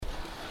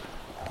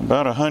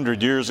About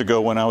 100 years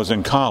ago when I was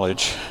in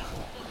college,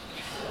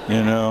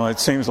 it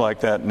seems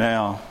like that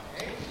now,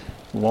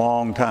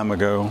 long time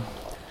ago,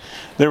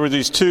 there were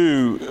these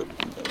two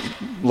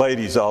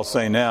ladies, I'll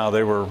say now,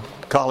 they were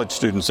college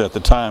students at the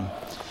time.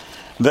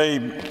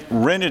 They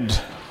rented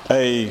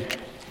a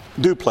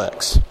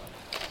duplex.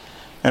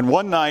 And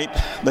one night,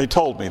 they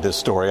told me this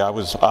story. I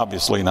was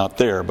obviously not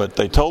there, but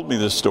they told me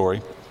this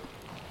story,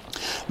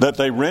 that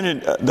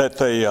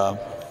they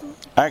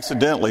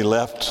accidentally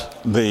left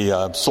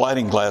the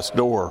sliding glass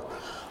door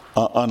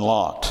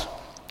unlocked.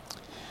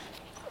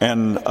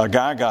 And a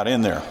guy got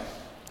in there.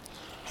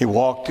 He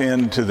walked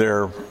into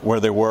where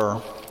they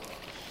were.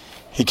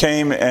 He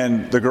came,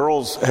 and the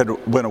girls had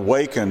been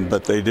awakened,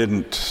 but they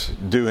didn't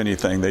do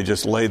anything. They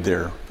just laid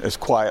there as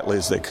quietly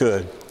as they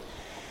could.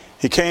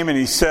 He came and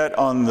he sat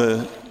on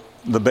the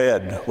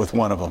bed with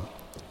one of them.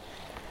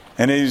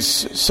 And he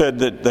said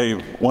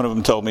that one of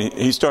them told me,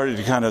 he started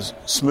to kind of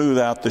smooth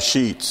out the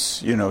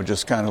sheets,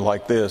 just kind of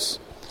like this.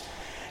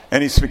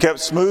 And he kept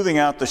smoothing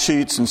out the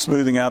sheets,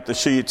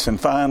 and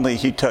finally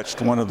he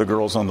touched one of the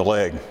girls on the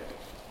leg.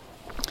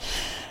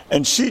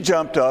 And she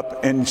jumped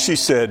up and she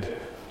said,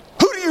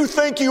 "Who do you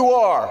think you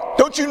are?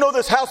 Don't you know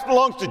this house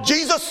belongs to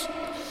Jesus?"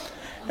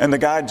 And the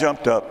guy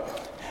jumped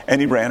up and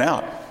he ran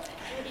out.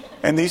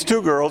 And these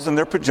two girls in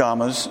their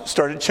pajamas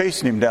started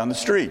chasing him down the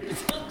street.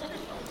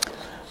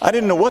 I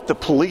didn't know what the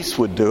police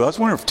would do. I was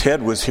wondering if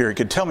Ted was here. He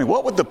could tell me,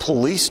 what would the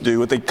police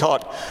do if they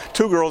caught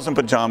two girls in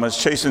pajamas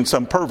chasing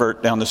some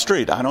pervert down the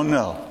street? I don't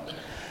know.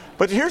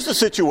 But here's the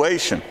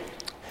situation.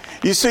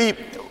 You see,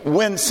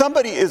 when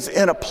somebody is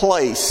in a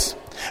place,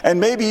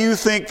 and maybe you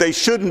think they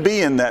shouldn't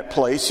be in that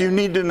place, you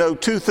need to know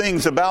two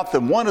things about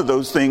them. One of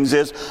those things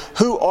is,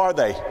 who are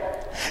they?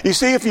 You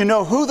see, if you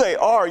know who they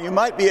are, you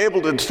might be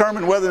able to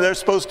determine whether they're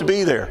supposed to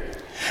be there.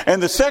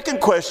 And the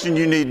second question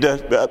you need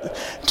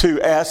to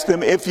ask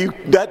them, if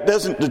that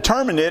doesn't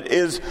determine it,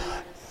 is,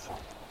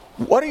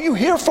 what are you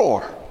here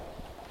for?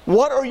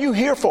 What are you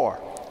here for?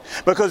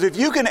 Because if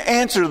you can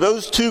answer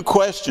those two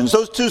questions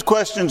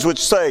which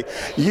say,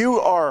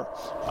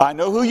 I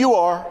know who you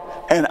are,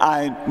 and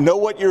I know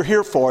what you're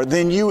here for,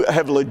 then you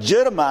have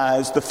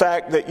legitimized the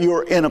fact that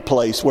you're in a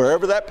place,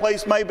 wherever that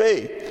place may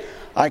be.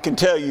 I can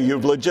tell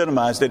you've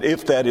legitimized it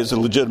if that is a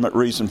legitimate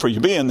reason for you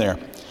being there.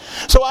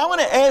 So I want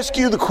to ask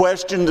you the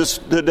question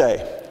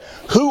today.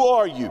 Who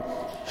are you?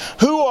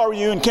 Who are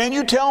you? And can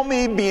you tell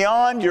me,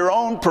 beyond your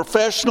own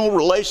professional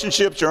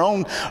relationships, your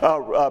own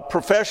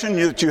profession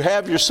that you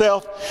have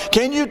yourself,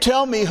 can you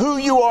tell me who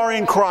you are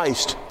in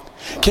Christ?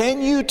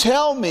 Can you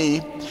tell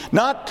me,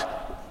 not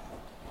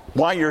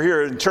why you're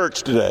here in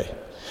church today,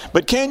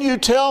 but can you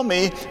tell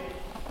me,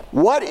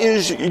 what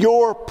is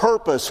your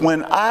purpose?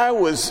 When I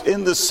was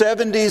in the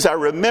 70s, I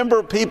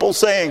remember people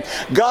saying,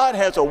 God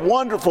has a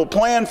wonderful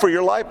plan for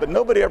your life, but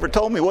nobody ever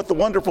told me what the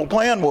wonderful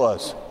plan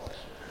was.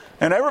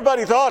 And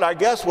everybody thought, I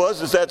guess,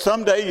 is that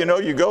someday,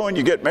 you go and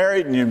you get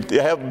married and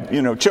you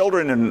have,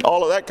 children and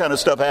all of that kind of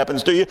stuff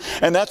happens to you.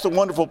 And that's the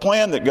wonderful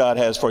plan that God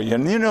has for you.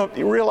 And,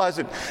 you realize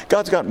that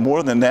God's got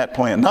more than that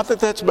plan. Not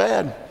that that's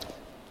bad,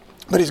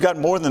 but He's got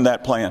more than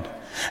that plan.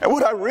 And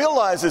what I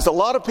realize is a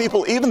lot of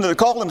people, even that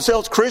call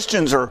themselves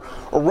Christians, are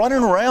running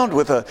around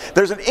with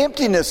there's an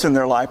emptiness in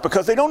their life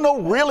because they don't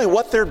know really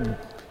what they're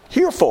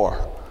here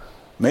for.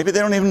 Maybe they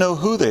don't even know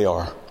who they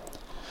are.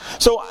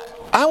 So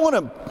I want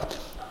to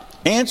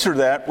answer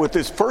that with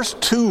these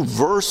first two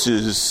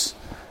verses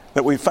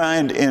that we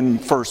find in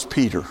 1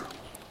 Peter.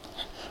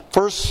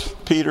 1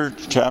 Peter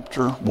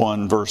chapter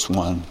 1, verse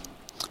 1.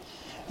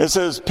 It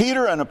says,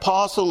 "Peter, an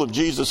apostle of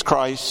Jesus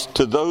Christ,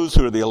 to those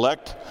who are the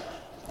elect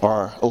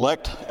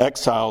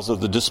exiles of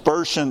the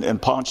dispersion in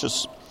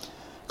Pontus,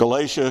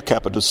 Galatia,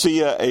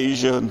 Cappadocia,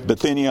 Asia,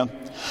 Bithynia,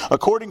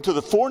 according to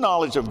the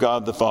foreknowledge of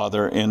God the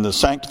Father, in the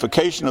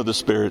sanctification of the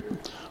Spirit,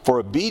 for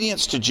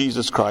obedience to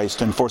Jesus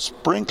Christ, and for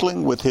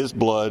sprinkling with His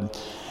blood,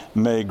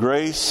 may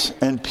grace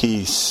and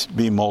peace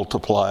be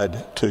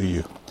multiplied to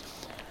you."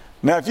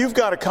 Now, if you've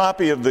got a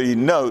copy of the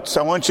notes,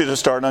 I want you to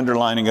start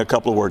underlining a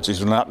couple of words.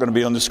 These are not going to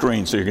be on the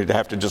screen, so you're going to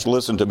have to just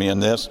listen to me in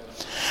this.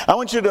 I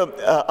want you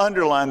to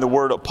underline the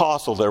word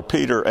apostle there,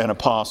 Peter, an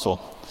apostle.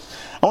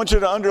 I want you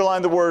to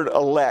underline the word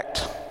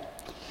elect,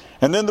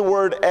 and then the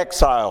word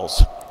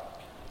exiles,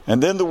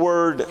 and then the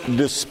word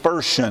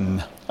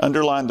dispersion.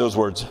 Underline those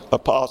words,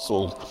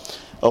 apostle,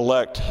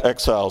 elect,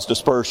 exiles,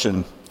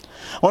 dispersion.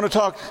 I want to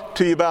talk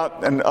to you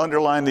about and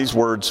underline these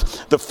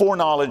words: the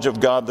foreknowledge of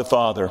God the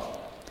Father,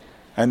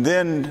 and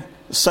then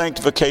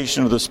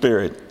sanctification of the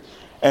Spirit,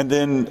 and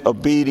then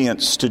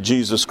obedience to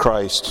Jesus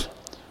Christ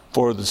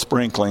for the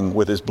sprinkling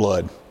with His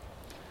blood.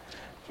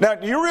 Now,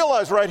 do you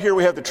realize right here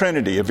we have the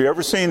Trinity? Have you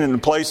ever seen in a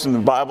place in the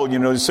Bible,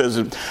 it says,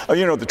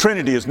 the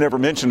Trinity is never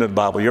mentioned in the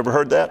Bible. You ever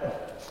heard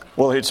that?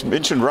 Well, it's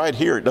mentioned right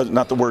here. It doesn't,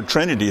 not the word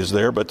Trinity is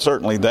there, but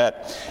certainly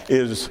that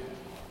is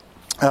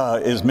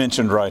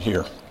mentioned right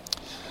here.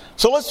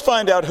 So let's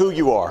find out who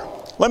you are.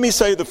 Let me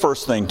say the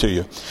first thing to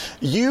you.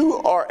 You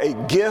are a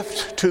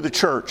gift to the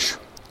church.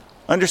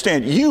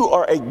 Understand, you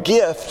are a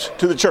gift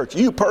to the church.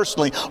 You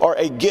personally are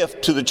a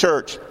gift to the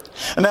church.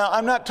 Now,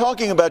 I'm not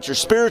talking about your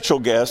spiritual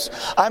gifts.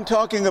 I'm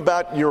talking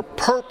about your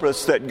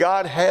purpose that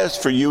God has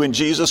for you in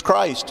Jesus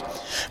Christ.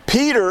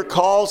 Peter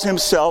calls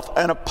himself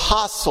an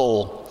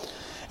apostle.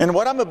 And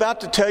what I'm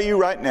about to tell you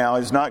right now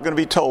is not going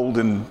to be told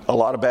in a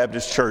lot of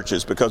Baptist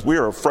churches because we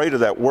are afraid of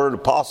that word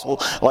apostle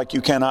like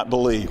you cannot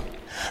believe.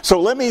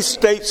 So let me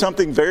state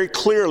something very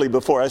clearly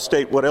before I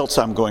state what else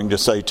I'm going to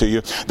say to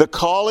you. The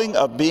calling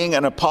of being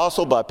an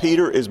apostle by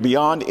Peter is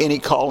beyond any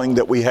calling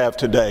that we have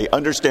today.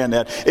 Understand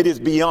that. It is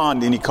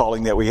beyond any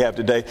calling that we have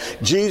today.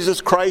 Jesus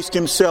Christ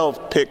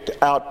himself picked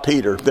out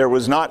Peter. There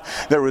was not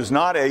an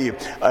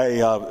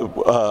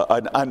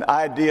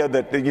idea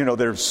that,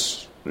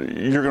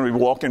 you're going to be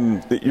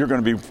walking, you're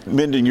going to be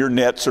mending your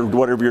nets or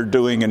whatever you're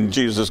doing, and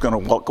Jesus is going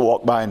to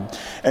walk by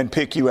and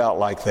pick you out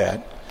like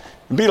that.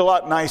 It'd be a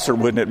lot nicer,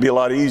 wouldn't it? It'd be a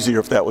lot easier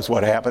if that was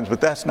what happens, but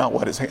that's not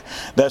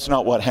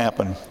what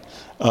happened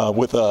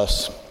with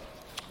us.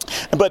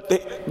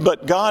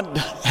 But God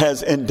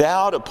has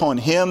endowed upon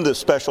him the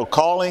special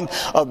calling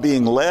of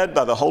being led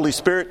by the Holy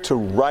Spirit to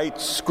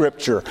write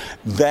Scripture.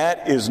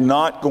 That is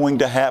not going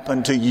to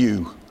happen to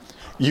you.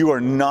 You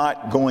are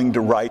not going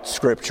to write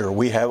Scripture.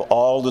 We have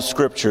all the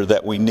Scripture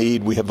that we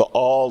need. We have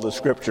all the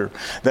Scripture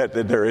that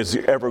there is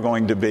ever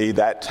going to be.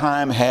 That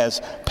time has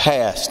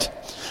passed.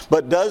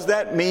 But does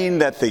that mean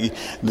that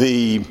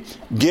the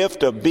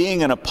gift of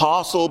being an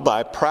apostle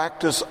by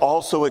practice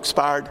also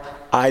expired?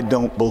 I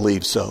don't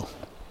believe so.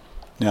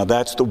 Now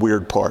that's the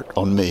weird part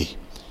on me.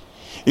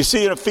 You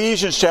see, in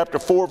Ephesians chapter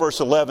 4,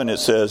 verse 11, it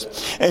says,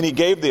 "And he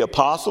gave the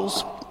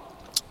apostles,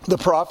 the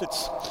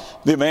prophets,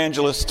 the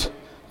evangelists,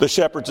 the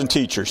shepherds and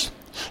teachers,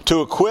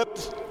 to equip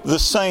the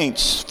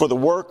saints for the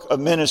work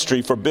of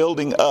ministry, for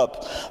building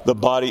up the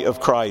body of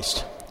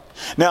Christ."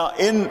 Now,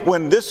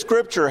 when this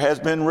scripture has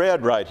been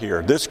read right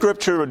here, this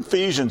scripture in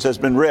Ephesians has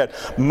been read,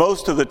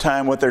 most of the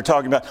time what they're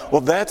talking about,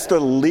 well, that's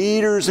the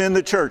leaders in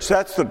the church.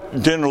 That's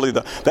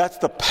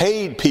the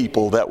paid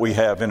people that we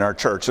have in our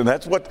church. And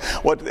that's what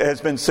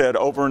has been said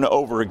over and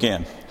over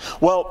again.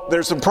 Well,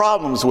 there's some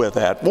problems with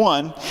that.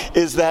 One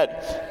is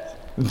that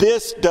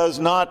this does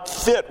not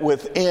fit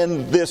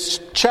within this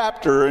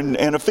chapter in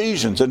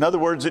Ephesians. In other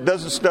words, it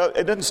doesn't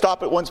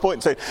stop at one point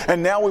and say,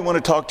 and now we want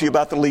to talk to you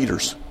about the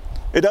leaders.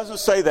 It doesn't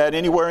say that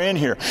anywhere in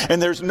here.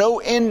 And there's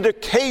no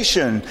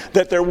indication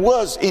that there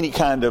was any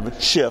kind of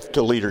shift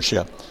to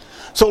leadership.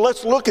 So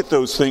let's look at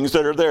those things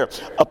that are there.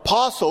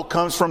 Apostle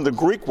comes from the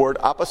Greek word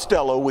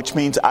apostello, which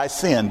means I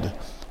send.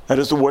 That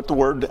is what the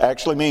word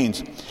actually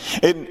means.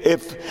 And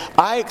if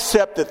I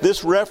accept that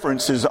this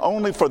reference is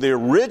only for the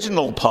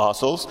original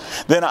apostles,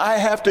 then I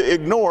have to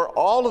ignore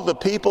all of the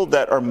people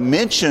that are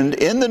mentioned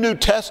in the New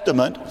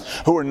Testament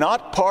who are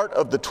not part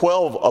of the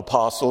 12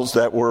 apostles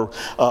that were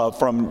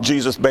from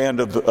Jesus'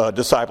 band of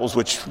disciples,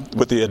 which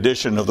with the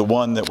addition of the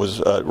one that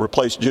was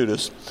replaced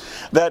Judas.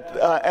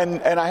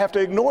 And I have to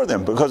ignore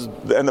them because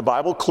the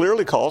Bible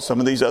clearly calls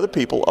some of these other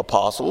people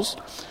apostles.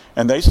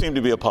 And they seem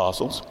to be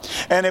apostles.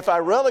 And if I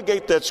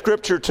relegate that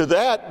scripture to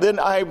that, then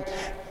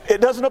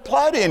it doesn't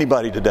apply to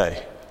anybody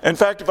today. In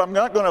fact, if I'm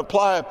not going to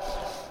apply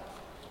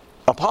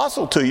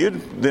apostle to you,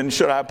 then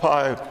should I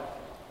apply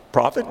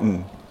prophet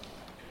and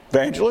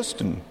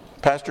evangelist and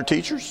pastor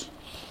teachers?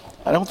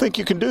 I don't think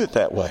you can do it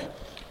that way.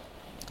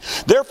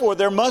 Therefore,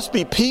 there must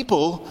be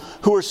people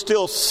who are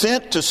still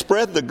sent to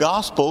spread the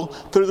gospel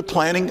through the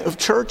planting of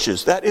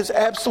churches. That is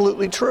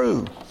absolutely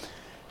true.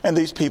 And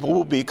these people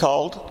will be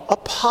called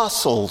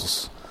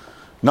apostles.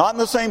 Not in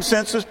the same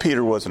sense as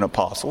Peter was an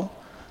apostle,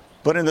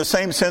 but in the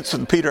same sense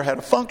that Peter had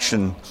a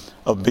function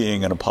of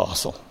being an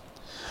apostle.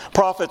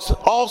 Prophets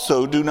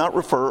also do not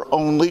refer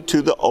only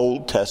to the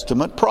Old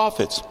Testament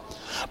prophets.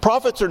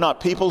 Prophets are not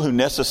people who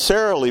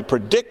necessarily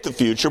predict the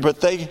future,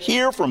 but they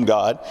hear from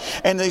God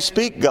and they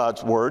speak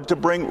God's word to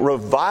bring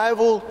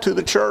revival to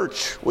the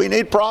church. We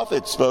need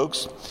prophets,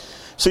 folks.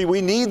 See,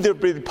 we need there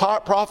to be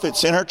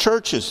prophets in our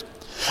churches.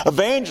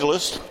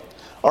 Evangelists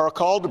are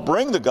called to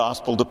bring the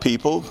gospel to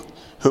people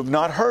who've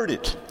not heard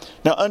it.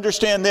 Now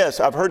understand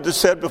this. I've heard this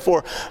said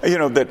before,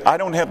 that I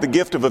don't have the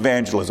gift of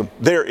evangelism.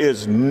 There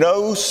is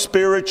no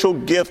spiritual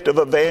gift of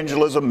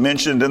evangelism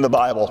mentioned in the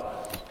Bible.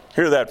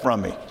 Hear that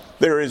from me.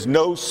 There is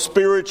no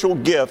spiritual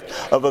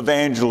gift of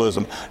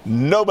evangelism.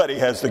 Nobody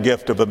has the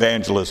gift of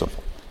evangelism.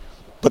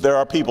 But there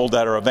are people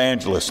that are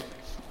evangelists.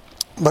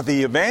 But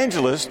the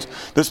evangelist,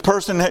 this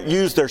person that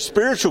used their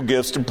spiritual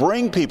gifts to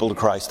bring people to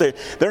Christ.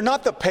 They're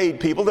not the paid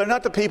people. They're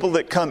not the people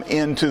that come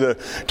into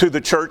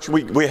the church.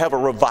 We have a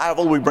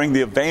revival. We bring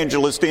the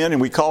evangelist in and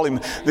we call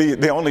him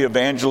the only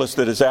evangelist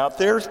that is out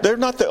there. They're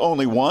not the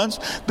only ones.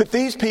 But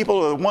these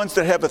people are the ones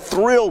that have a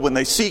thrill when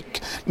they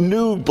seek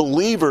new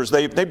believers.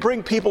 They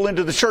bring people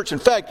into the church. In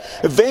fact,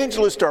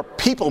 evangelists are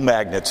people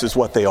magnets is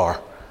what they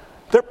are.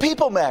 They're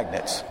people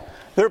magnets.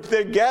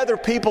 They gather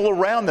people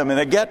around them,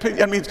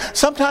 and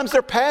sometimes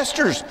they're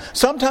pastors,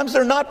 sometimes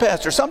they're not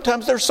pastors,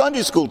 sometimes they're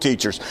Sunday school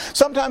teachers,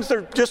 sometimes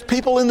they're just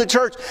people in the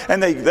church,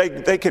 and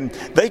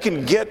they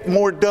can get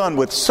more done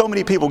with so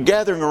many people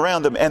gathering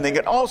around them, and they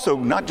can also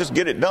not just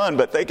get it done,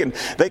 but they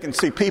can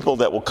see people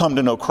that will come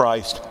to know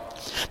Christ.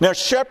 Now,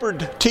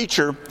 shepherd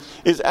teacher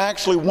is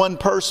actually one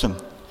person.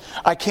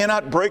 I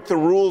cannot break the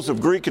rules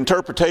of Greek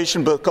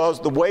interpretation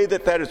because the way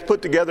that is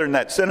put together in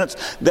that sentence,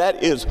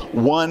 that is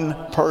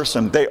one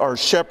person. They are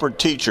shepherd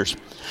teachers.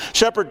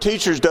 Shepherd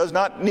teachers does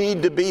not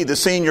need to be the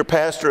senior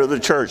pastor of the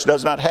church.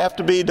 Does not have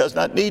to be, does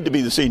not need to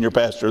be the senior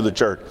pastor of the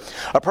church.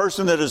 A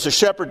person that is a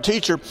shepherd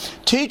teacher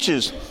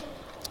teaches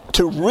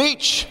to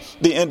reach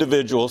the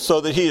individual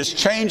so that he is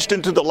changed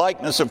into the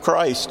likeness of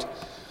Christ.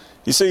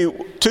 You see,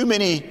 too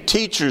many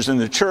teachers in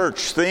the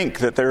church think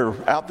that they're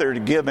out there to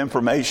give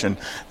information.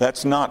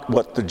 That's not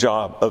what the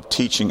job of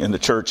teaching in the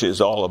church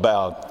is all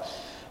about.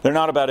 They're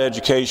not about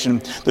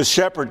education. The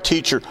shepherd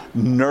teacher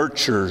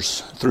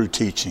nurtures through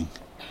teaching.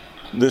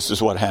 This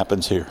is what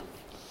happens here.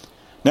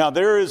 Now,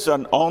 there is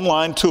an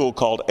online tool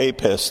called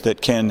APES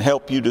that can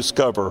help you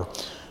discover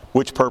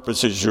which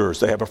purpose is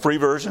yours. They have a free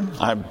version.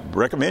 I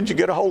recommend you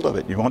get a hold of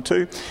it. You want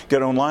to?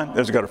 Get online.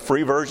 There's got a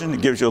free version.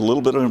 It gives you a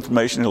little bit of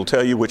information. It'll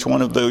tell you which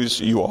one of those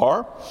you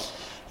are.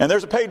 And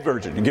there's a paid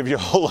version. It gives you a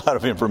whole lot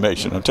of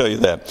information. I'll tell you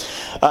that.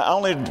 I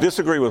only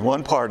disagree with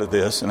one part of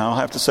this, and I'll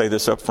have to say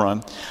this up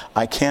front.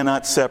 I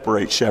cannot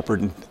separate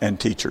shepherd and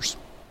teachers.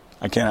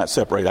 I cannot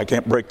separate. I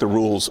can't break the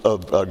rules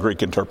of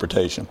Greek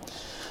interpretation.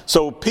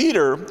 So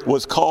Peter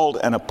was called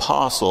an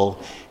apostle.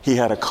 He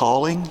had a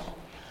calling.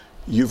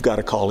 You've got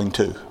a calling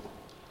too.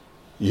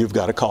 You've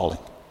got a calling,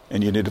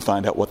 and you need to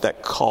find out what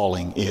that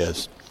calling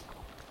is.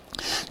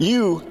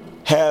 You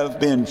have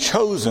been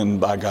chosen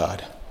by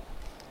God.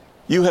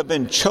 You have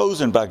been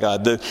chosen by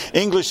God. The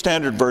English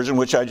Standard Version,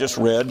 which I just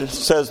read,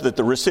 says that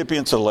the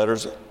recipients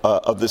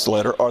of this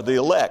letter are the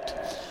elect.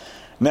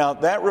 Now,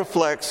 that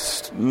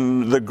reflects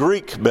the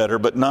Greek better,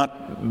 but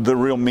not the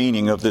real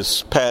meaning of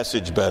this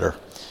passage better.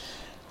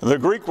 The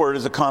Greek word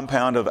is a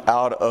compound of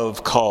out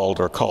of called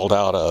or called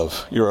out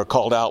of. You're a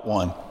called out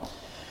one.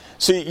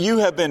 See, you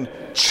have been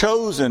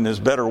chosen is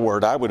a better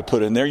word I would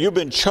put in there. You've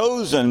been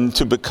chosen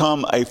to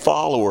become a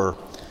follower.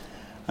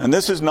 And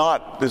this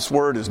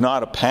word is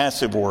not a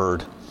passive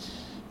word.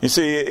 You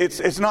see,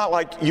 it's not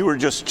like you were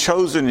just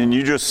chosen and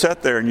you just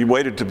sat there and you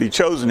waited to be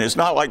chosen. It's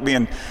not like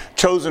being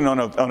chosen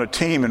on a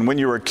team. And when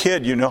you were a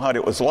kid, you know how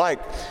it was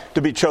like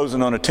to be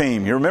chosen on a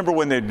team. You remember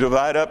when they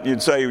divide up,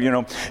 you'd say,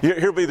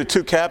 here'll be the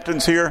two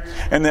captains here,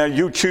 and then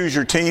you choose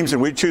your teams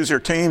and we'd choose your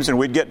teams, and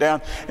we'd get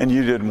down, and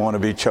you didn't want to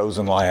be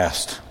chosen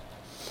last.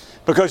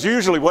 Because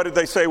usually, what did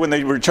they say when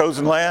they were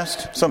chosen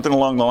last? Something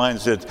along the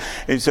lines that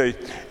he'd say,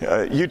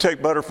 you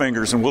take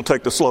Butterfingers and we'll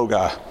take the slow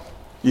guy.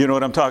 You know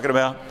what I'm talking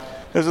about?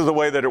 This is the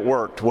way that it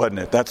worked, wasn't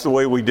it? That's the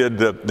way we did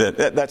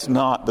that's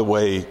not the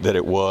way that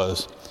it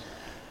was.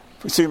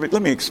 See,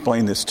 let me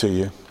explain this to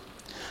you.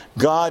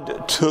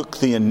 God took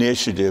the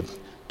initiative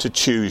to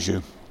choose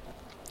you.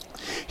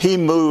 He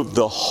moved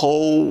the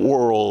whole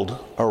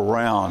world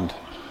around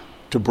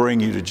to bring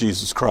you to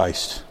Jesus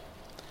Christ.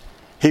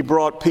 He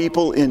brought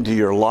people into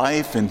your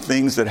life and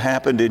things that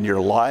happened in your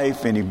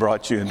life, and He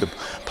brought you into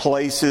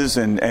places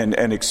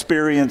and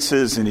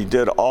experiences, and He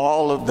did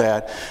all of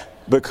that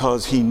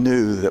because He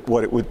knew that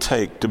what it would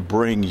take to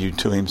bring you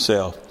to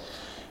Himself.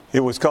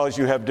 It was because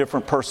you have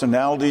different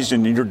personalities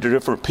and you're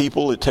different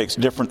people. It takes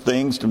different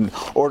things in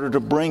order to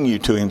bring you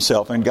to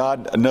Himself. And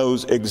God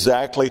knows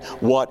exactly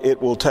what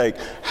it will take.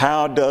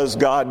 How does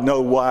God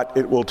know what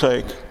it will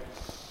take?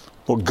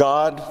 Well,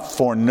 God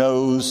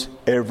foreknows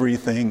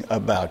everything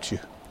about you.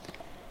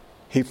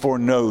 He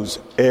foreknows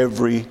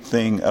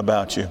everything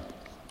about you.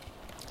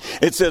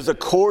 It says,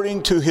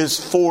 according to His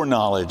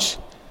foreknowledge,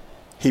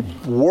 He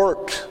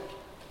worked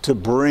to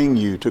bring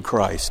you to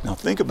Christ. Now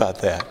think about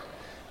that.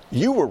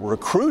 You were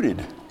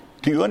recruited.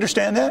 Do you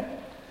understand that?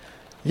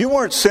 You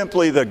weren't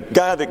simply the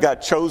guy that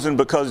got chosen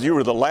because you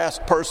were the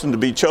last person to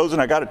be chosen.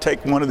 I got to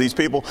take one of these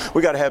people.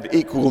 We got to have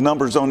equal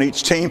numbers on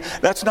each team.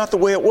 That's not the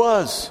way it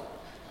was.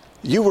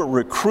 You were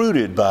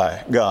recruited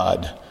by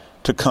God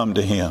to come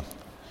to Him.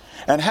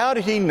 And how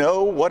did He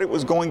know what it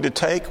was going to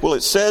take? Well,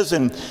 it says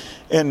in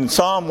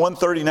Psalm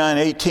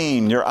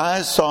 139:18, your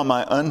eyes saw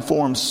my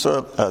unformed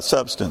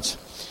substance.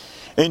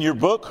 In your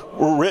book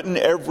were written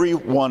every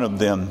one of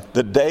them,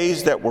 the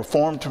days that were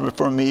formed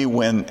for me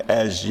when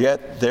as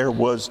yet there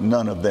was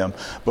none of them.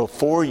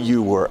 Before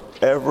you were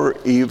ever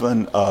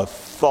even a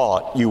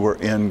thought, you were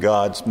in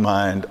God's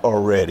mind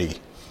already.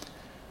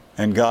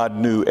 And God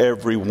knew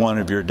every one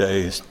of your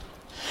days.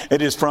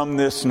 It is from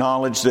this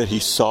knowledge that He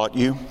sought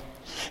you.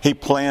 He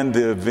planned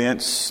the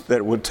events that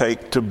it would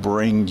take to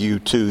bring you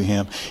to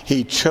Him.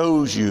 He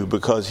chose you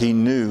because He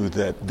knew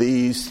that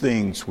these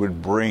things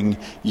would bring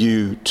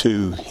you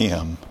to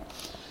Him.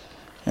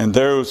 And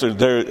there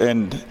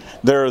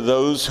are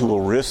those who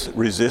will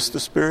resist the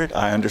Spirit.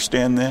 I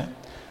understand that.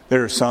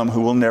 There are some who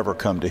will never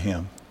come to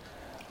Him.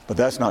 But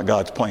that's not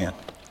God's plan.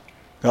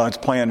 God's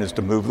plan is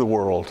to move the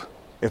world,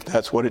 if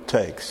that's what it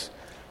takes,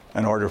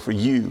 in order for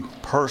you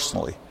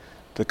personally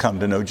to come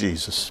to know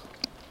Jesus.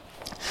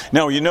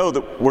 Now, you know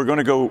that we're going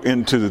to go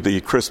into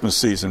the Christmas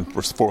season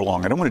before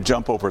long. I don't want to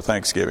jump over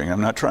Thanksgiving. I'm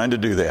not trying to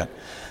do that.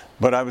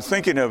 But I was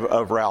thinking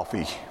of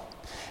Ralphie,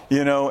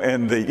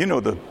 and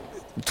the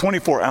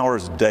 24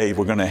 hours a day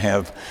we're going to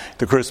have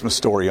the Christmas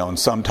Story on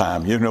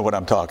sometime. You know what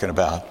I'm talking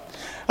about.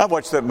 I've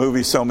watched that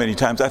movie so many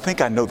times. I think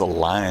I know the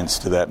lines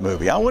to that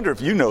movie. I wonder if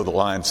you know the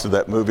lines to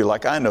that movie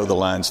like I know the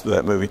lines to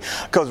that movie.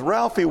 Because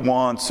Ralphie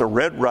wants a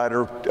Red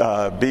Ryder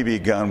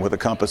BB gun with a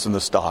compass in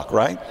the stock,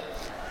 right?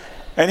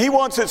 And he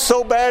wants it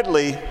so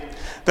badly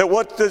that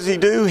what does he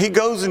do? He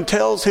goes and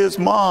tells his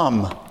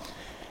mom.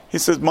 He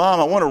says, Mom,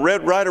 I want a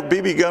Red Ryder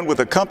BB gun with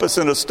a compass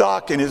and a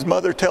stock. And his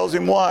mother tells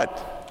him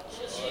what?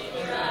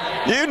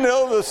 You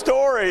know the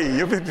story.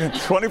 You've been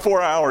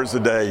 24 hours a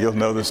day, you'll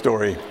know the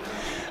story.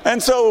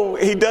 And so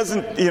he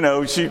doesn't,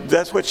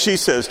 that's what she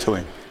says to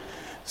him.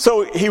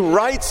 So he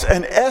writes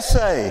an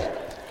essay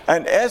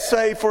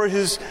for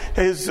his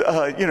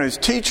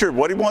teacher,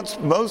 what he wants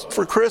most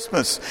for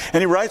Christmas.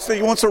 And he writes that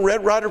he wants a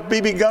Red Ryder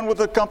BB gun with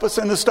a compass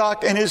in the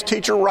stock. And his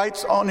teacher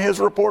writes on his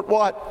report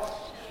what?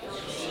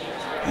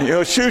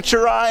 You'll shoot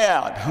your eye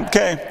out.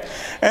 Okay.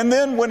 And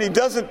then when he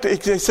doesn't,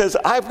 he says,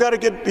 I've got to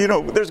get,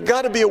 there's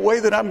got to be a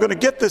way that I'm going to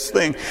get this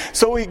thing.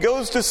 So he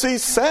goes to see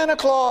Santa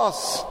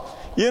Claus.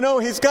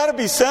 He's got to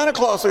be Santa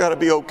Claus. He's got to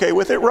be okay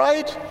with it,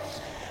 right?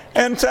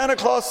 And Santa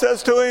Claus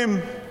says to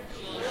him,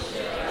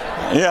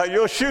 yeah,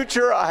 you'll shoot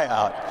your eye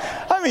out.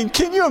 I mean,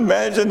 can you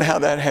imagine how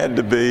that had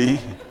to be?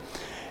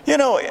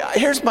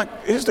 Here's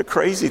the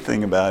crazy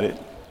thing about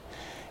it.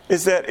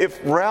 Is that if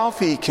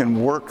Ralphie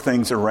can work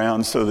things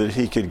around so that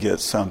he could get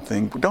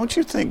something, don't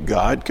you think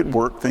God could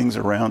work things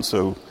around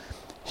so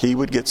he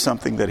would get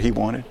something that he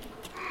wanted?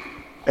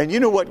 And you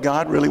know what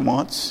God really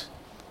wants?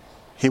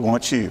 He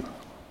wants you.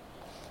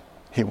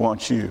 He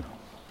wants you.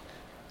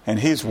 And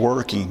he's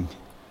working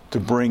to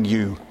bring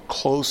you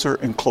closer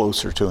and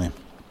closer to him.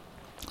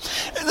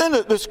 And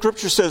then the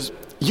scripture says,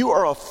 you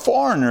are a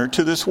foreigner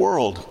to this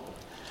world.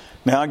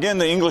 Now again,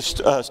 the English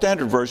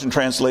Standard Version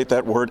translate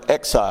that word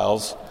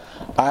exiles.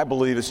 I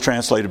believe it's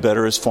translated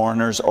better as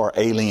foreigners or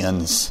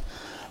aliens.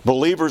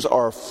 Believers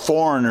are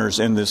foreigners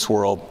in this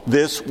world.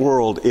 This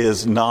world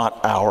is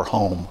not our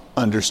home.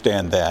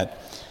 Understand that.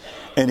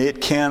 And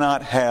it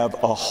cannot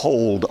have a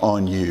hold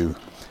on you.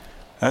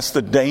 That's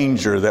the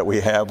danger that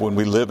we have when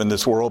we live in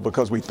this world,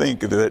 because we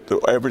think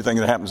that everything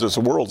that happens in this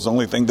world is the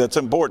only thing that's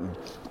important.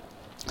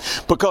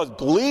 Because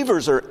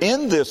believers are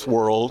in this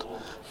world,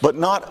 but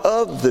not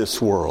of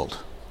this world.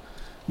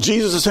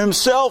 Jesus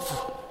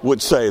himself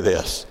would say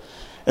this.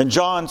 In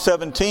John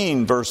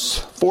 17, verse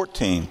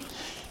 14,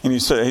 and he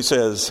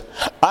says,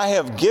 I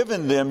have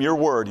given them your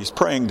word. He's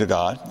praying to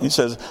God. He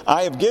says,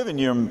 I have given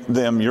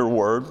them your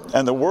word,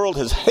 and the world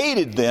has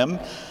hated them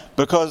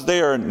because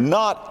they are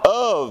not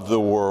of the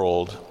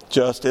world,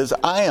 just as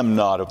I am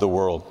not of the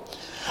world.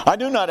 I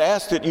do not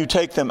ask that you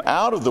take them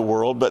out of the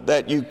world, but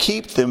that you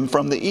keep them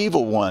from the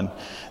evil one.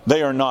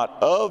 They are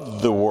not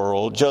of the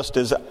world, just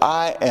as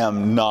I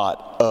am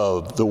not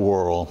of the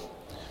world.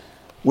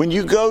 When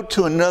you go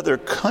to another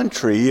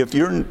country, if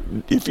you're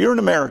an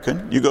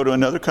American, you go to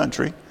another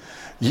country,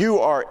 you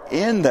are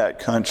in that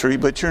country,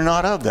 but you're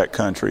not of that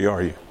country,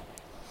 are you?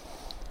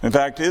 The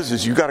fact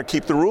is you got to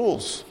keep the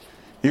rules.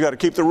 You got to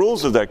keep the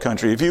rules of that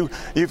country.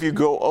 If you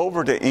go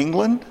over to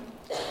England,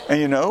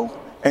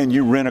 and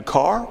you rent a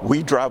car,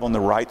 we drive on the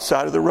right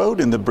side of the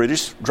road, and the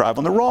British drive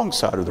on the wrong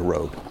side of the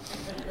road,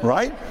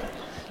 right?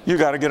 You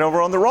got to get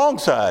over on the wrong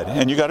side,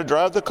 and you got to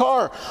drive the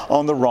car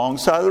on the wrong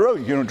side of the road.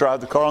 You're going to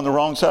drive the car on the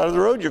wrong side of the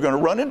road, you're going to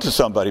run into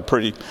somebody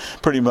pretty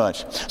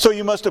much. So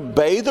you must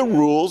obey the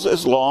rules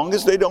as long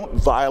as they don't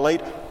violate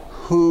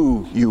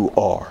who you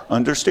are.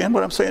 Understand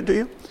what I'm saying to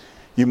you?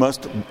 You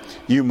must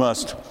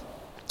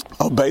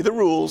obey the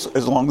rules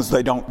as long as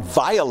they don't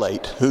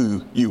violate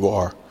who you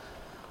are.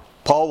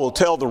 Paul will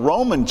tell the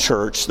Roman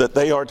church that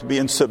they are to be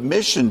in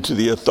submission to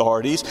the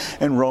authorities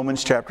in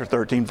Romans chapter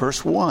 13,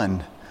 verse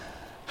 1.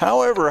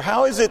 However,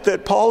 how is it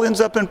that Paul ends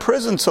up in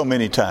prison so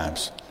many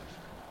times?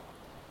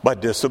 By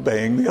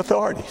disobeying the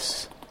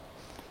authorities.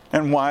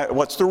 And why?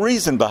 What's the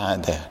reason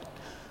behind that?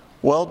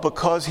 Well,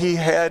 because he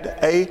had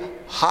a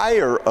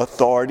higher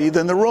authority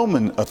than the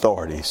Roman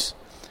authorities.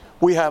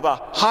 We have a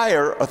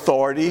higher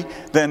authority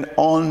than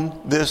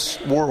on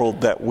this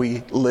world that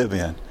we live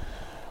in.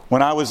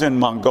 When I was in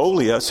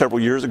Mongolia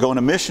several years ago on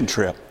a mission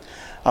trip,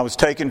 I was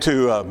taken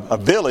to a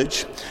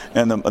village,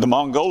 and the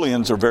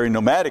Mongolians are very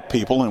nomadic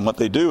people, and what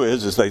they do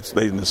is they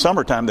in the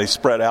summertime they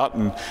spread out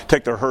and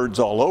take their herds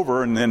all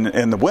over, and then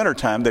in the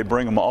wintertime they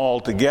bring them all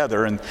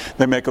together and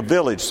they make a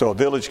village. So a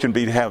village can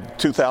have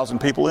 2,000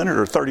 people in it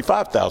or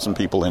 35,000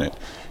 people in it.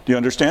 Do you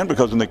understand?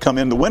 Because when they come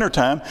in the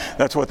wintertime,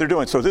 that's what they're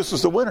doing. So this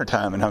is the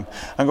wintertime, and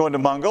I'm going to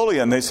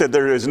Mongolia, and they said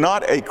there is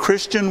not a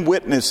Christian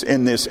witness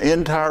in this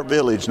entire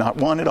village, not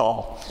one at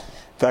all.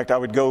 In fact, I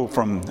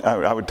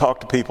would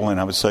talk to people and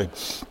I would say,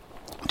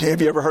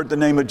 have you ever heard the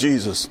name of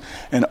Jesus?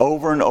 And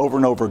over and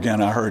over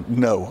again I heard,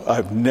 no,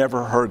 I've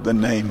never heard the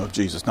name of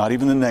Jesus, not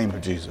even the name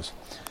of Jesus.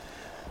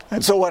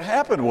 And so what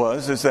happened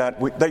is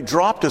that they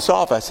dropped us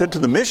off. I said to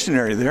the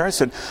missionary there, I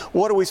said,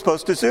 what are we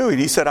supposed to do? And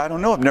he said, I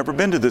don't know, I've never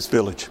been to this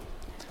village.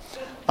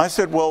 I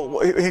said, well,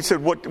 he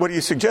said, what do you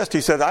suggest?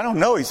 He said, I don't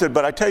know. He said,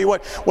 but I tell you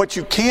what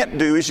you can't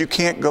do is you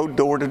can't go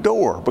door to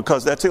door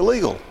because that's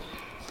illegal.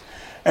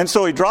 And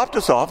so he dropped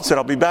us off and said,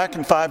 I'll be back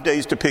in 5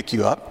 days to pick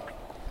you up.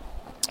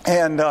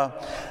 And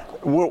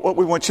what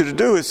we want you to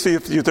do is see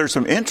if there's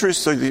some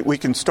interest so that we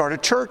can start a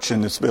church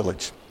in this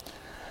village.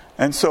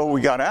 And so we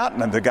got out,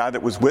 and the guy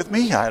that was with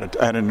me, I had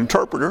an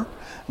interpreter,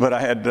 but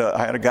I had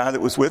a guy that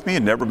was with me,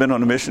 had never been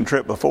on a mission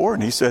trip before,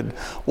 and he said,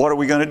 what are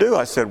we going to do?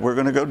 I said, we're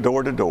going to go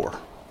door to door.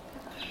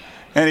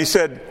 And he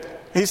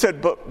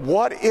said, but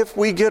what if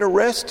we get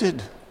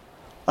arrested?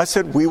 I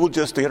said, we will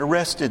just get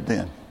arrested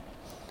then.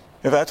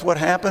 If that's what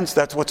happens,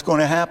 that's what's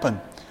going to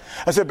happen.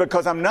 I said,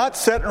 because I'm not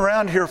sitting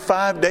around here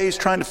 5 days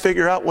trying to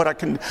figure out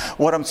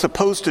what I'm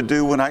supposed to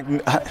do when I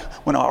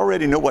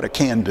already know what I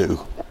can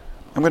do.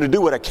 I'm going to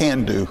do what I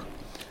can do.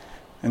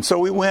 And so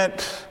we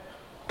went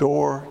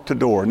door to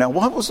door. Now,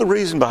 what was the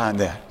reason behind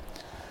that?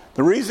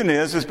 The reason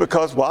is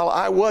because while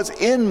I was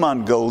in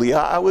Mongolia,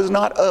 I was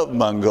not of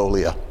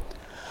Mongolia.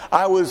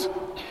 I was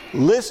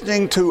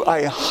listening to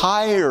a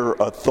higher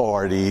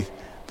authority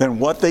than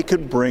what they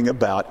could bring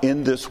about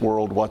in this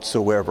world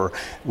whatsoever.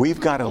 We've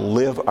got to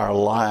live our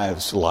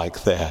lives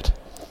like that.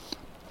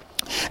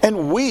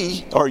 And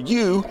we, or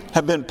you,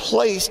 have been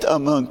placed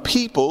among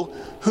people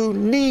who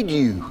need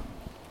you.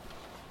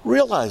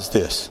 Realize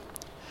this.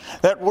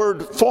 That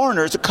word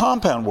foreigner is a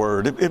compound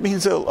word. It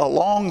means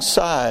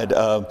alongside,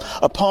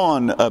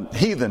 upon,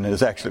 heathen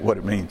is actually what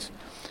it means.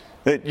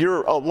 That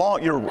you're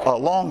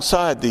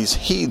alongside these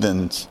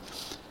heathens.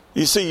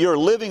 You see, you're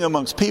living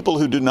amongst people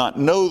who do not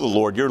know the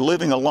Lord. You're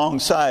living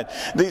alongside.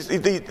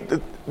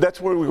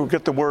 That's where we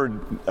get the word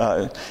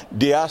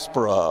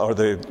diaspora, or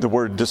the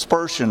word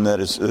dispersion that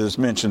is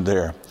mentioned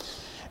there.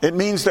 It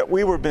means that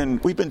we've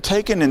been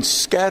taken and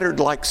scattered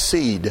like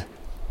seed.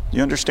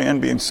 You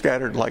understand being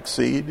scattered like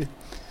seed?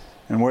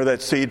 And where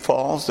that seed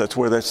falls, that's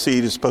where that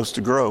seed is supposed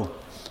to grow.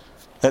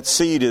 That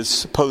seed is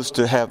supposed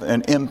to have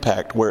an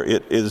impact where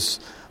it is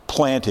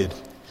planted.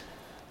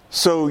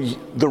 So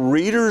the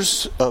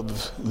readers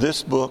of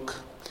this book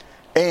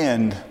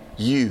and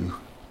you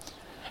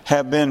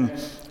have been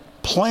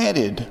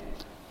planted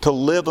to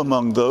live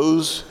among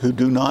those who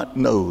do not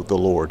know the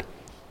Lord.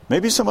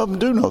 Maybe some of them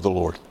do know the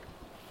Lord.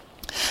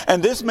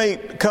 And this may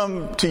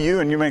come to you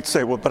and you may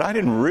say, well, but I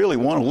didn't really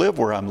want to live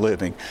where I'm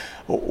living.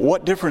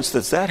 What difference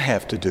does that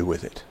have to do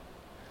with it?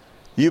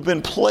 You've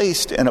been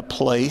placed in a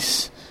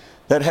place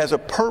that has a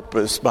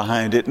purpose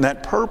behind it, and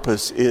that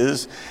purpose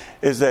is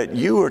that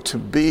you are to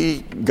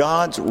be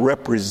God's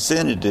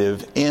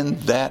representative in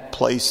that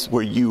place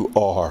where you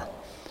are.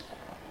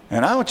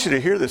 And I want you to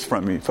hear this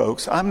from me,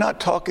 folks. I'm not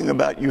talking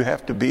about you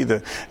have to be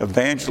the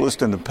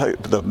evangelist and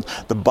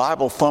the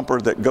Bible thumper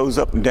that goes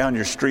up and down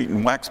your street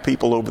and whacks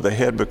people over the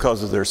head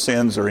because of their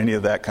sins or any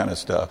of that kind of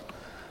stuff.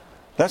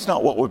 That's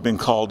not what we've been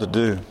called to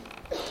do.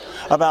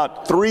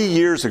 About 3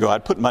 years ago, I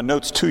put in my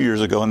notes 2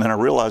 years ago, and then I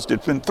realized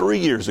it's been 3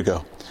 years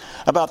ago.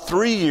 About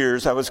 3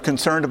 years, I was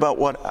concerned about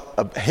what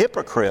a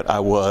hypocrite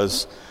I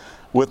was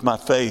with my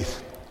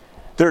faith.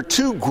 There are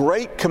 2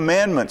 great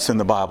commandments in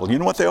the Bible. You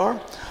know what they are?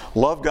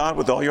 Love God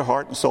with all your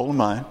heart and soul and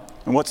mind.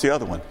 And what's the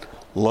other one?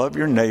 Love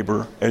your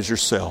neighbor as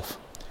yourself.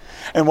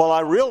 And while I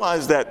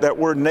realize that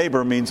word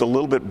neighbor means a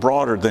little bit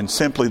broader than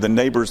simply the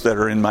neighbors that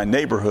are in my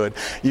neighborhood,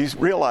 you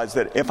realize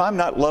that if I'm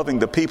not loving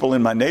the people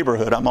in my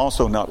neighborhood, I'm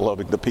also not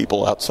loving the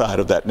people outside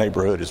of that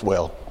neighborhood as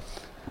well.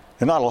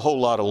 There's not a whole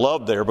lot of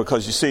love there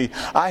because, you see,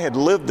 I had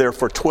lived there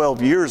for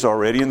 12 years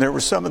already, and there were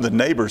some of the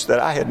neighbors that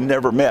I had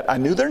never met. I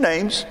knew their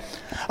names.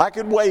 I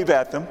could wave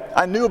at them.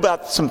 I knew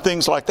about some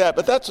things like that,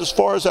 but that's as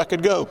far as I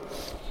could go.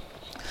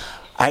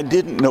 I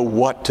didn't know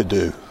what to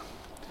do.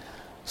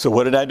 So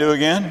what did I do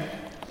again?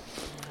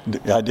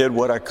 I did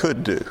what I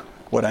could do,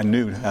 what I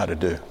knew how to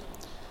do.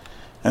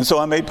 And so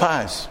I made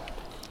pies.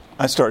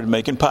 I started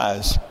making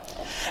pies.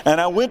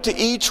 And I went to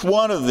each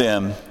one of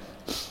them,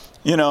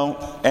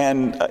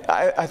 and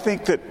I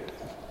think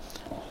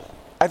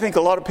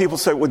a lot of people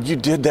say, well, you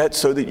did that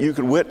so that you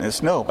could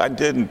witness. No, I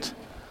didn't.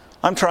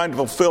 I'm trying to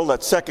fulfill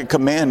that second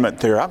commandment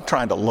there. I'm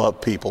trying to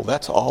love people.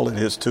 That's all it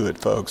is to it,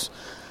 folks.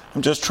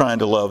 I'm just trying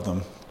to love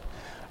them.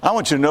 I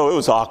want you to know it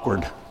was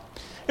awkward.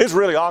 It's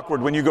really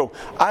awkward when you go,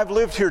 I've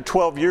lived here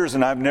 12 years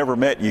and I've never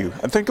met you.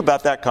 And think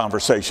about that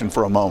conversation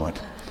for a moment.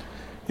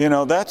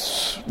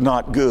 That's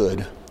not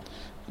good.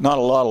 Not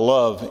a lot of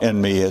love in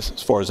me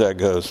as far as that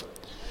goes.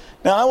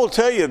 Now, I will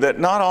tell you that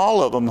not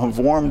all of them have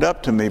warmed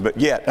up to me, but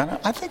yet, and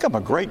I think I'm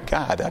a great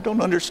guy. I don't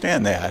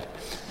understand that.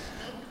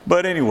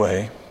 But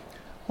anyway,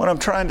 what I'm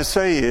trying to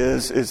say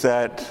is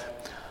that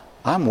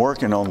I'm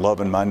working on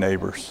loving my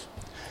neighbors.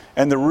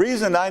 And the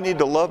reason I need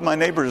to love my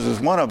neighbors is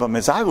one of them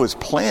is I was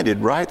planted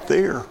right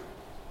there.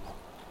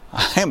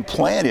 I am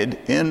planted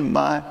in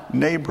my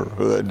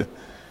neighborhood.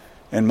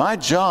 And my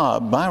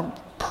job, my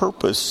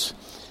purpose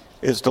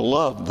is to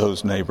love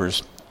those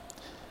neighbors.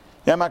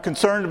 Am I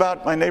concerned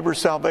about my neighbor's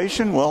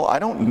salvation? Well, I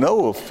don't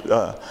know if,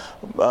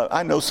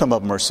 I know some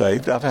of them are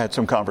saved. I've had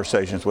some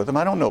conversations with them.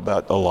 I don't know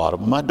about a lot of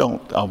them.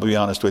 I'll be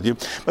honest with you.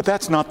 But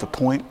that's not the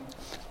point.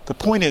 The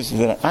point is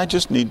that I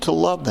just need to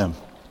love them.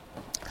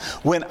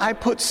 When I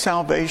put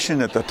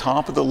salvation at the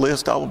top of the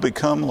list, I will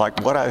become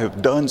like what I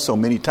have done so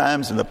many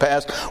times in the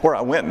past, where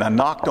I went and I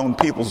knocked on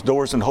people's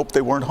doors and hoped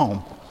they weren't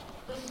home.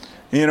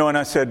 You know, and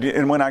I said,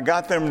 and when I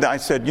got them, I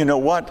said, you know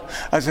what?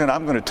 I said,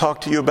 I'm going to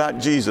talk to you about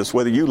Jesus,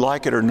 whether you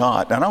like it or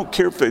not. And I don't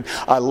care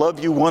if I love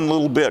you one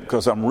little bit,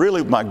 because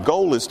my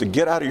goal is to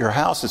get out of your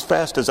house as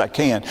fast as I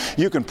can.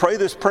 You can pray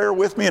this prayer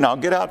with me and I'll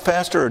get out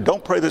faster, or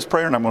don't pray this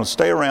prayer and I'm going to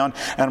stay around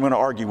and I'm going to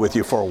argue with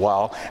you for a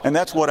while. And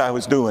that's what I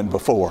was doing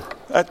before.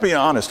 That's being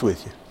honest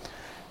with you.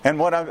 And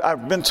what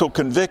I've been so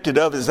convicted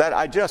of is that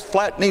I just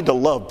flat need to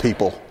love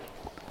people.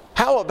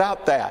 How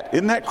about that?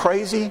 Isn't that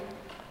crazy?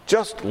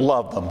 Just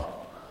love them.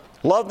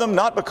 Love them,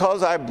 not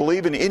because I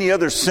believe in any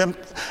other system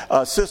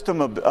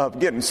of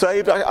getting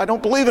saved. I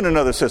don't believe in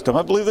another system.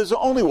 I believe there's the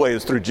only way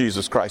is through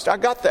Jesus Christ. I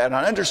got that, and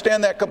I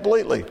understand that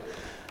completely.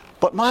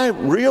 But my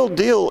real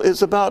deal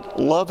is about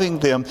loving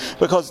them,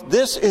 because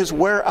this is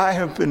where I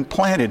have been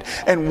planted.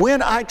 And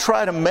when I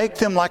try to make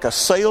them like a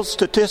sales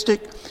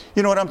statistic,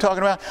 you know what I'm talking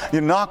about?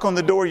 You knock on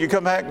the door, you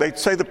come back, they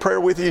say the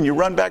prayer with you, and you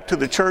run back to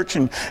the church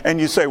and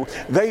you say,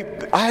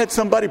 I had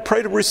somebody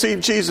pray to receive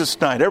Jesus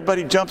tonight.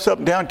 Everybody jumps up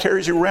and down,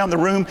 carries you around the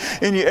room,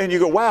 and you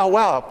go,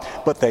 wow.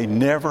 But they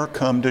never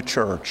come to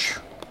church.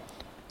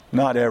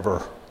 Not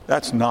ever.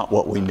 That's not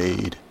what we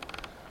need.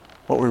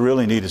 What we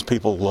really need is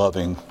people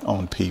loving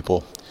on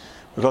people.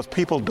 Because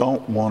people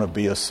don't want to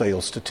be a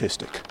sales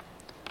statistic.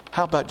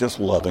 How about just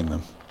loving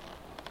them?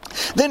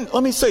 Then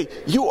let me say,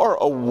 you are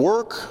a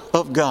work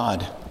of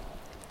God.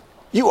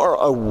 You are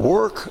a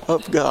work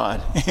of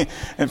God.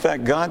 In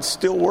fact, God's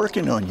still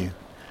working on you.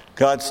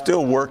 God's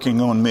still working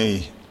on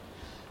me.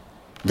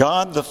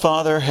 God the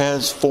Father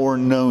has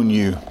foreknown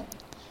you.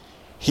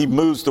 He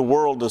moves the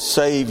world to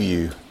save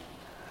you.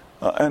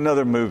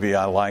 Another movie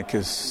I like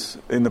is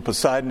in the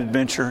Poseidon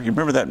Adventure. You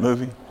remember that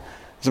movie?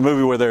 It's a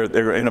movie where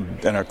they're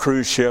in a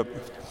cruise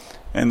ship,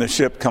 and the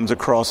ship comes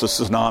across a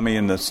tsunami,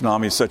 and the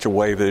tsunami is such a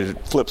wave that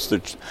it flips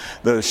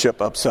the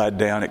ship upside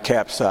down. It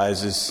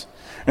capsizes,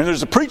 and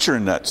there's a preacher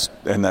in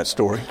that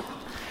story,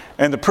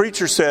 and the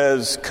preacher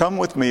says, "Come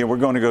with me, and we're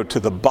going to go to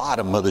the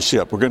bottom of the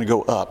ship. We're going to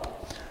go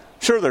up."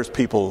 Sure, there's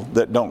people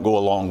that don't go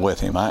along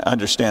with him. I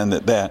understand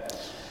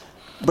that.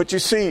 But you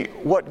see,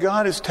 what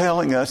God is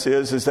telling us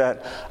is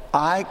that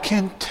I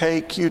can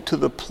take you to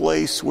the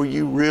place where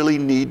you really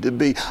need to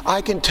be. I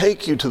can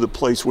take you to the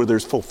place where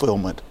there's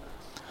fulfillment.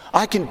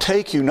 I can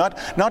take you,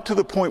 not to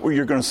the point where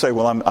you're going to say,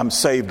 well, I'm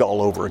saved all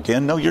over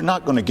again. No, you're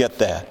not going to get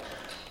that.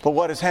 But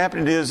what has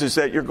happened is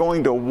that you're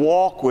going to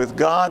walk with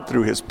God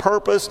through His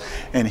purpose,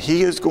 and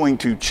He is going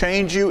to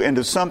change you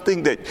into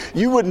something that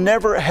you would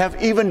never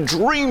have even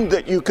dreamed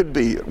that you could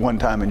be at one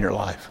time in your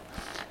life.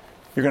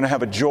 You're going to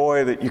have a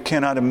joy that you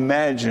cannot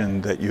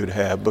imagine that you'd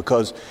have,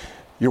 because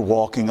you're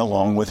walking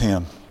along with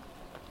Him.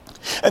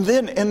 And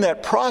then in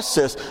that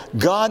process,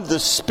 God the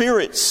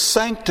Spirit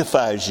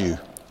sanctifies you.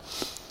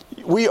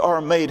 We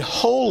are made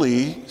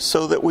holy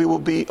so that we will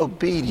be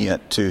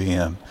obedient to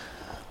Him.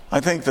 I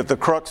think that the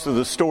crux of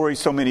the story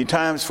so many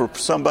times for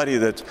somebody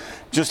that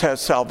just has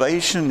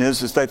salvation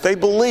is that they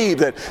believe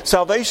that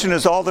salvation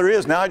is all there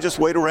is. Now I just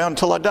wait around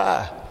until I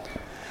die.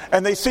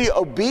 And they see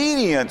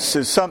obedience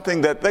as something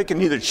that they can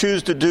either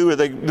choose to do,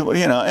 or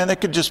and they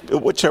could just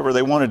whichever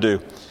they want to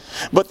do.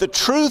 But the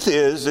truth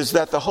is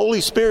that the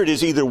Holy Spirit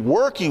is either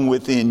working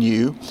within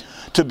you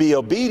to be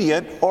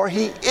obedient, or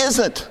He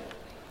isn't.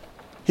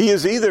 He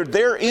is either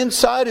there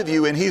inside of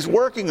you and He's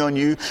working on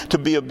you to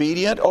be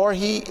obedient, or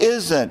He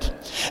isn't.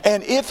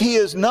 And if He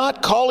is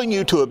not calling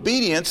you to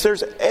obedience, there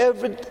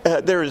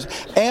is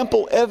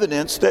ample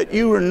evidence that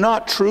you are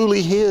not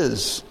truly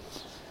His.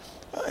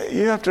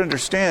 You have to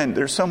understand,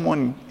 there's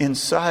someone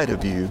inside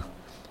of you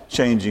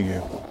changing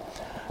you.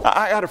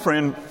 I had a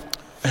friend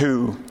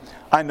who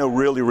I know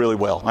really, really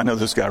well. I know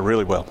this guy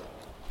really well.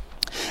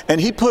 And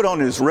he put on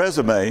his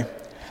resume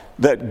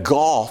that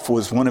golf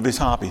was one of his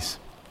hobbies.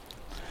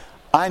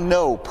 I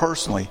know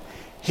personally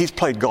he's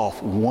played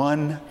golf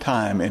one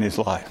time in his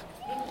life.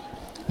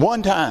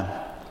 One time.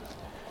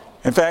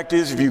 In fact,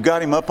 if you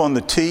got him up on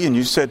the tee and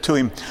you said to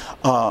him,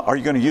 are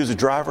you going to use a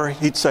driver?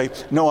 He'd say,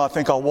 no, I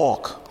think I'll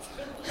walk.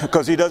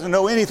 Because he doesn't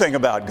know anything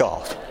about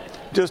golf.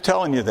 Just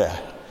telling you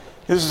that.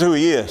 This is who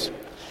he is.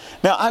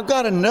 Now, I've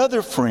got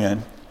another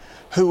friend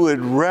who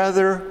would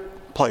rather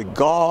play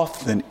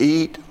golf than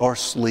eat or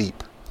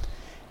sleep.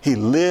 He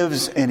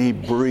lives and he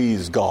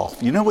breathes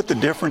golf. You know what the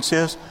difference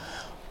is?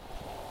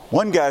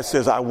 One guy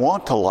says, I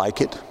want to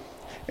like it.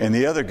 And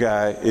the other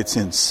guy, it's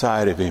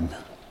inside of him.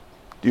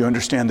 Do you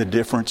understand the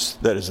difference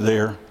that is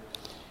there?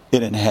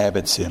 It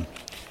inhabits him.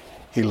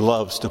 He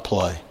loves to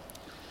play.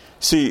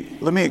 See,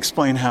 let me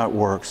explain how it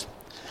works.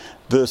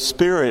 The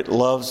Spirit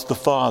loves the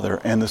Father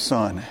and the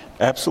Son.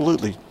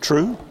 Absolutely.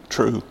 True?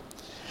 True.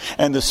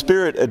 And the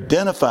Spirit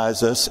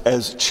identifies us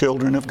as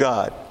children of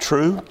God.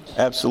 True?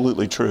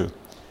 Absolutely true.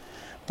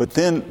 But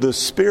then the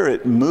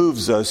Spirit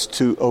moves us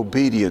to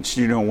obedience.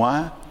 You know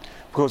why?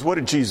 Because what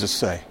did Jesus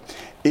say?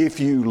 If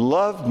you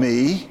love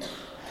me,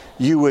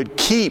 you would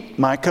keep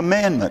my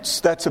commandments.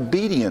 That's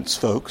obedience,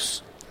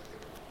 folks.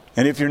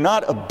 And if you're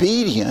not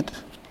obedient,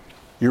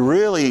 You're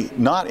really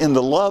not in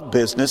the love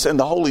business, and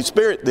the Holy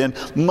Spirit then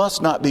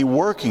must not be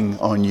working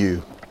on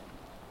you.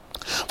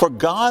 For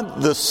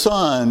God the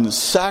Son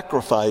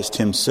sacrificed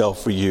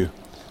himself for you.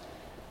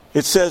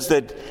 It says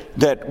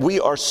that we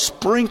are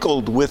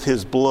sprinkled with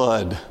his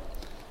blood.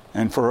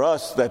 And for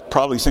us, that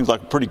probably seems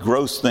like a pretty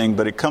gross thing,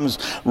 but it comes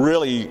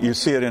really, you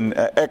see it in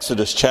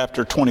Exodus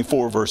chapter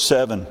 24, verse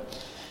 7.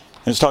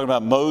 And it's talking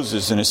about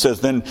Moses, and it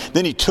says, Then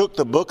he took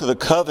the book of the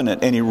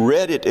covenant, and he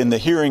read it in the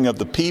hearing of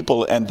the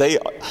people, and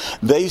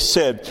they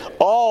said,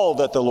 all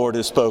that the Lord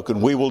has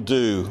spoken, we will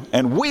do,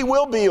 and we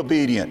will be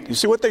obedient. You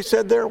see what they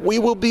said there? We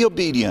will be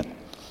obedient.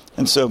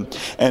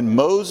 And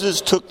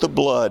Moses took the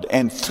blood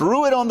and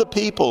threw it on the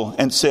people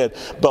and said,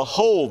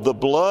 Behold, the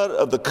blood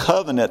of the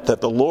covenant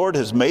that the Lord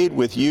has made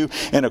with you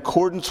in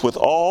accordance with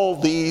all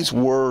these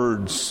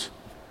words.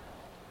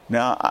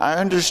 Now, I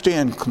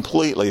understand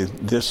completely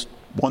this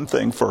one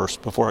thing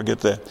first before I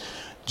get there.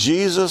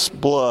 Jesus'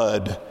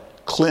 blood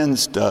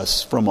cleansed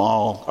us from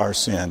all our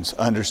sins.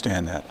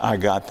 Understand that. I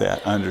got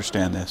that. I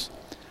understand this.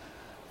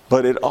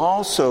 But it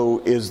also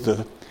is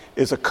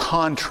a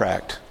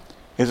contract.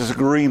 It is an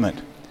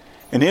agreement.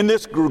 And in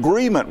this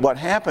agreement, what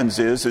happens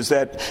is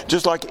that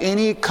just like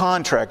any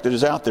contract that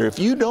is out there, if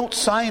you don't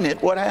sign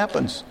it, what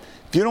happens?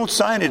 If you don't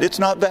sign it, it's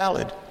not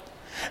valid.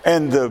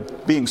 And the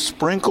being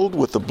sprinkled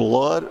with the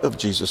blood of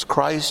Jesus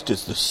Christ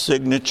is the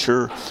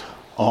signature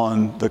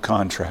on the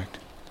contract.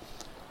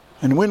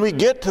 And when we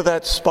get to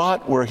that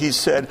spot where he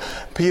said,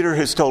 Peter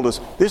has told us,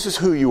 this is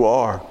who you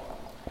are,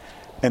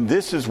 and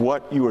this is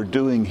what you are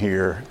doing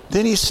here,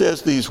 then he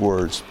says these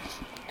words,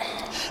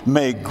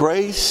 May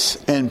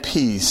grace and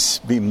peace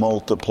be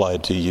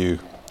multiplied to you.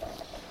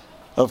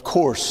 Of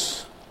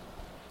course,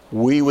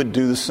 we would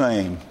do the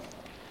same.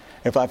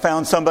 If I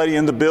found somebody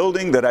in the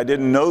building that I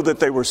didn't know that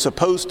they were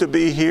supposed to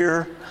be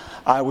here,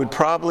 I would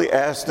probably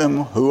ask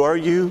them, who are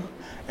you?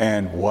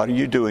 And what are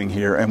you doing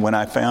here? And when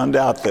I found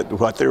out that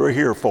what they were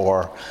here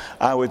for,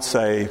 I would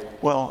say,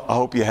 well, I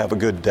hope you have a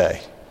good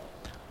day.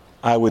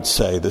 I would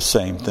say the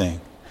same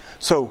thing.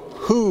 So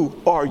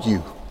who are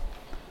you?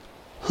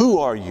 Who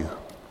are you?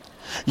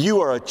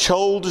 You are a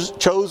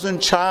chosen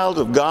child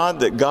of God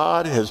that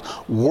God has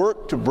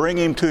worked to bring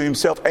him to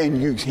himself,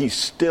 and he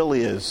still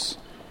is.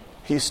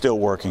 He's still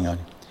working on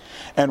you.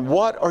 And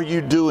what are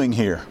you doing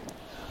here?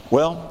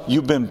 Well,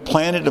 you've been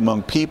planted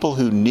among people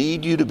who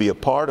need you to be a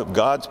part of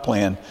God's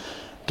plan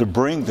to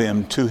bring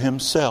them to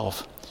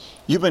himself.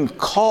 You've been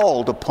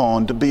called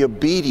upon to be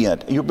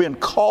obedient. You've been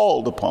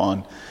called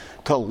upon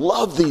to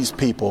love these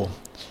people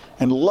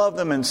and love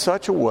them in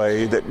such a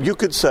way that you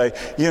could say,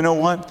 you know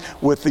what?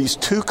 With these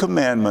 2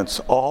 commandments,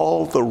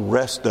 all the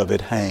rest of it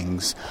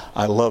hangs.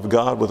 I love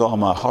God with all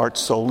my heart,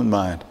 soul, and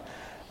mind.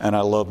 And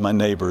I love my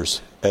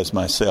neighbors as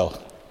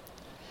myself.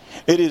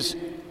 It is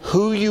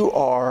who you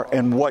are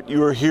and what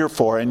you are here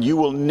for. And you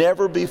will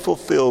never be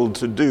fulfilled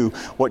to do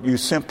what you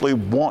simply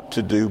want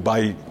to do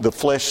by the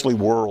fleshly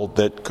world,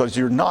 because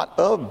you're not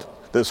of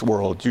this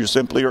world. You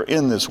simply are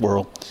in this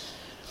world.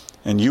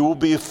 And you will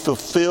be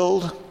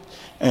fulfilled.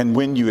 And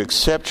when you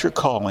accept your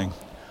calling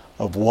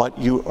of what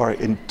you are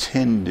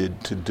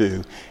intended to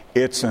do,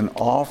 it's an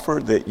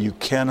offer that you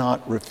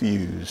cannot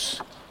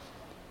refuse.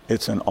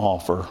 It's an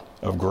offer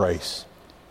of grace.